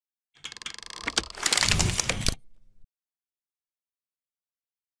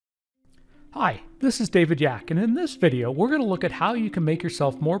Hi, this is David Yack, and in this video, we're going to look at how you can make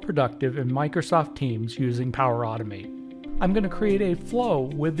yourself more productive in Microsoft Teams using Power Automate. I'm going to create a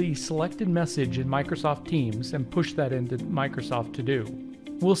flow with the selected message in Microsoft Teams and push that into Microsoft To Do.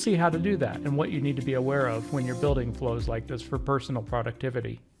 We'll see how to do that and what you need to be aware of when you're building flows like this for personal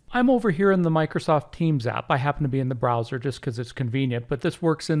productivity. I'm over here in the Microsoft Teams app. I happen to be in the browser just because it's convenient, but this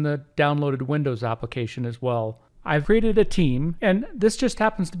works in the downloaded Windows application as well. I've created a team, and this just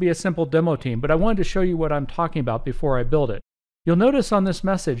happens to be a simple demo team, but I wanted to show you what I'm talking about before I build it. You'll notice on this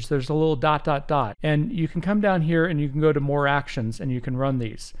message there's a little ... and you can come down here and you can go to more actions and you can run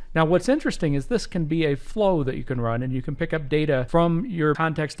these. Now what's interesting is this can be a flow that you can run, and you can pick up data from your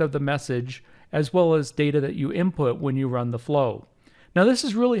context of the message as well as data that you input when you run the flow. Now this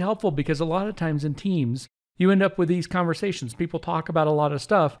is really helpful because a lot of times in Teams you end up with these conversations. People talk about a lot of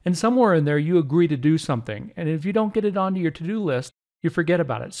stuff, and somewhere in there you agree to do something. And if you don't get it onto your to-do list, you forget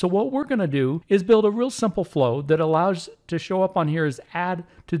about it. So what we're going to do is build a real simple flow that allows to show up on here as add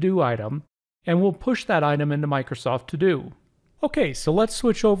to-do item, and we'll push that item into Microsoft To Do. Okay, so let's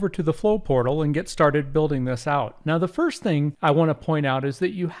switch over to the Flow portal and get started building this out. Now the first thing I want to point out is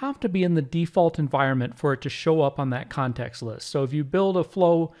that you have to be in the default environment for it to show up on that context list. So if you build a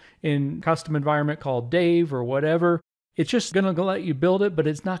flow in custom environment called Dave or whatever, it's just going to let you build it, but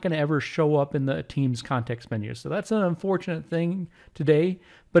it's not going to ever show up in the Teams context menu. So that's an unfortunate thing today,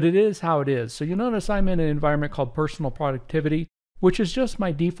 but it is how it is. So you'll notice I'm in an environment called Personal Productivity, which is just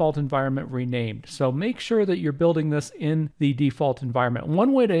my default environment renamed. So make sure that you're building this in the default environment.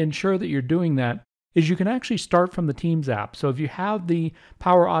 One way to ensure that you're doing that is you can actually start from the Teams app. So if you have the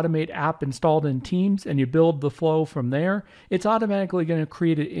Power Automate app installed in Teams and you build the flow from there, it's automatically going to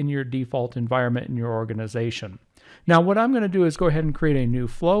create it in your default environment in your organization. Now what I'm going to do is go ahead and create a new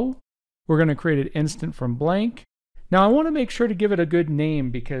flow. We're going to create an instant from blank. Now I want to make sure to give it a good name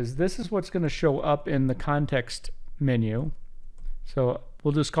because this is what's going to show up in the context menu. So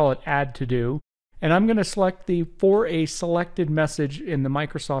we'll just call it Add To Do. And I'm going to select the for a selected message in the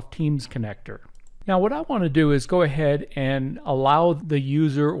Microsoft Teams connector. Now what I want to do is go ahead and allow the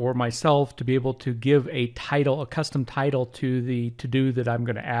user or myself to be able to give a title, a custom title to the to-do that I'm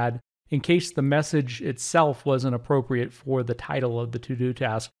going to add in case the message itself wasn't appropriate for the title of the to-do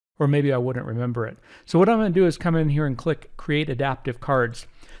task, or maybe I wouldn't remember it. So what I'm going to do is come in here and click Create Adaptive Cards.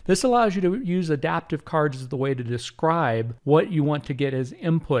 This allows you to use adaptive cards as the way to describe what you want to get as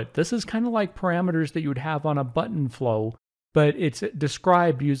input. This is kind of like parameters that you would have on a button flow, but it's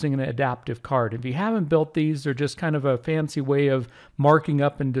described using an adaptive card. If you haven't built these, they're just kind of a fancy way of marking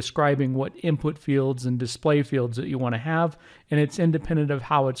up and describing what input fields and display fields that you want to have, and it's independent of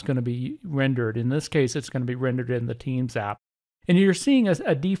how it's going to be rendered. In this case, it's going to be rendered in the Teams app. And you're seeing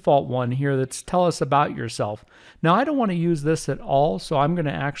a default one here that's tell us about yourself. Now I don't want to use this at all, so I'm going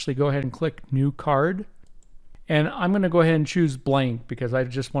to actually go ahead and click New Card. And I'm going to go ahead and choose blank because I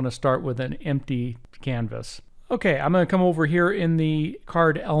just want to start with an empty canvas. Okay, I'm going to come over here in the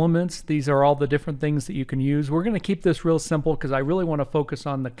card elements. These are all the different things that you can use. We're going to keep this real simple because I really want to focus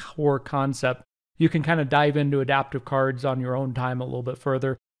on the core concept. You can kind of dive into adaptive cards on your own time a little bit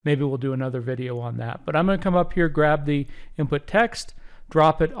further. Maybe we'll do another video on that. But I'm going to come up here, grab the input text,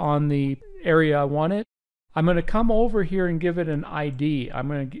 drop it on the area I want it. I'm going to come over here and give it an ID.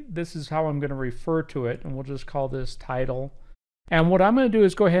 This is how I'm going to refer to it, and we'll just call this title. And what I'm going to do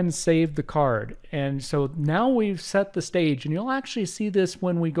is go ahead and save the card. And so now we've set the stage, and you'll actually see this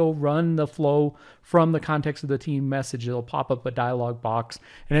when we go run the flow from the context of the team message. It'll pop up a dialog box.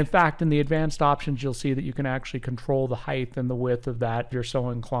 And in fact, in the advanced options, you'll see that you can actually control the height and the width of that if you're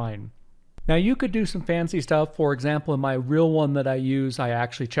so inclined. Now you could do some fancy stuff. For example, in my real one that I use, I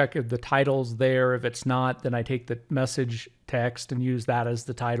actually check if the title's there. If it's not, then I take the message text and use that as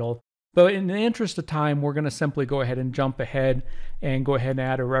the title. But in the interest of time, we're going to simply go ahead and jump ahead and go ahead and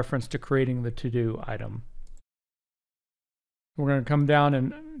add a reference to creating the to-do item. We're going to come down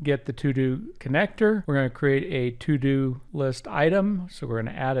and get the to-do connector. We're going to create a to-do list item. So we're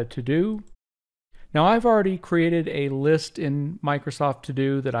going to add a to-do. Now I've already created a list in Microsoft To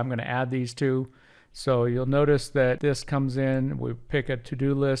Do that I'm going to add these to. So you'll notice that this comes in. We pick a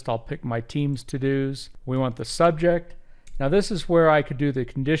to-do list. I'll pick my team's to-dos. We want the subject. Now this is where I could do the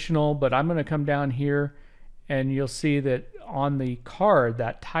conditional, but I'm going to come down here and you'll see that on the card,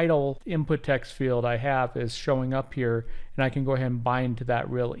 that title input text field I have is showing up here, and I can go ahead and bind to that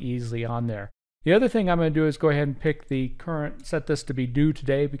real easily on there. The other thing I'm going to do is go ahead and pick the current, set this to be due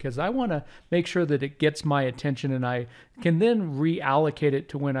today, because I want to make sure that it gets my attention and I can then reallocate it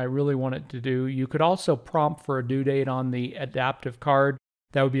to when I really want it to do. You could also prompt for a due date on the adaptive card.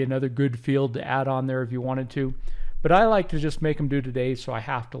 That would be another good field to add on there if you wanted to. But I like to just make them due today, so I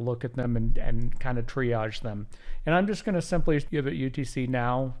have to look at them and kind of triage them. And I'm just going to simply give it UTC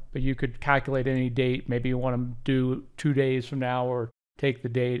now, but you could calculate any date. Maybe you want them due 2 days from now, or take the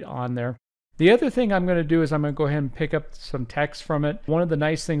date on there. The other thing I'm going to do is I'm going to go ahead and pick up some text from it. One of the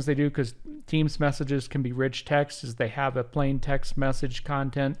nice things they do, because Teams messages can be rich text, is they have a plain text message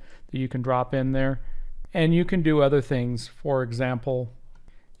content that you can drop in there. And you can do other things. For example,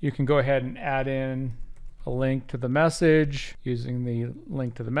 you can go ahead and add in a link to the message using the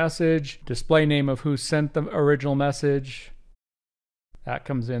link to the message, display name of who sent the original message. That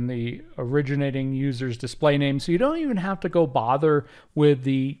comes in the originating user's display name. So you don't even have to go bother with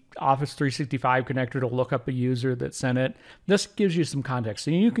the Office 365 connector to look up a user that sent it. This gives you some context,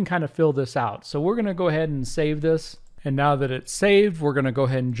 so you can kind of fill this out. So we're going to go ahead and save this. And now that it's saved, we're going to go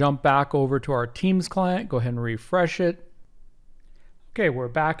ahead and jump back over to our Teams client. Go ahead and refresh it. Okay, we're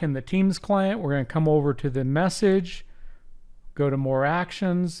back in the Teams client. We're going to come over to the message, go to more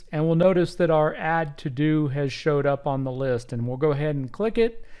actions, and we'll notice that our add to do has showed up on the list, and we'll go ahead and click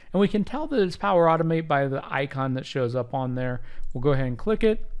it, and we can tell that it's Power Automate by the icon that shows up on there. We'll go ahead and click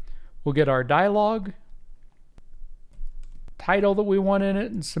it. We'll get our dialog, title that we want in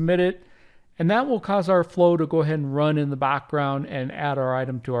it, and submit it, and that will cause our flow to go ahead and run in the background and add our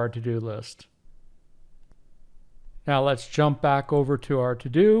item to our to-do list. Now let's jump back over to our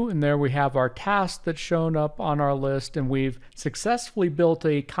to-do, and there we have our task that's shown up on our list, and we've successfully built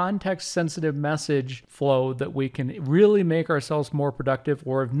a context-sensitive message flow that we can really make ourselves more productive,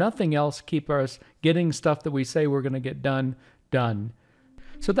 or if nothing else, keep us getting stuff that we say we're going to get done.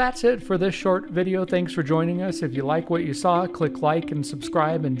 So that's it for this short video. Thanks for joining us. If you like what you saw, click like and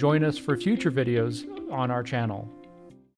subscribe, and join us for future videos on our channel.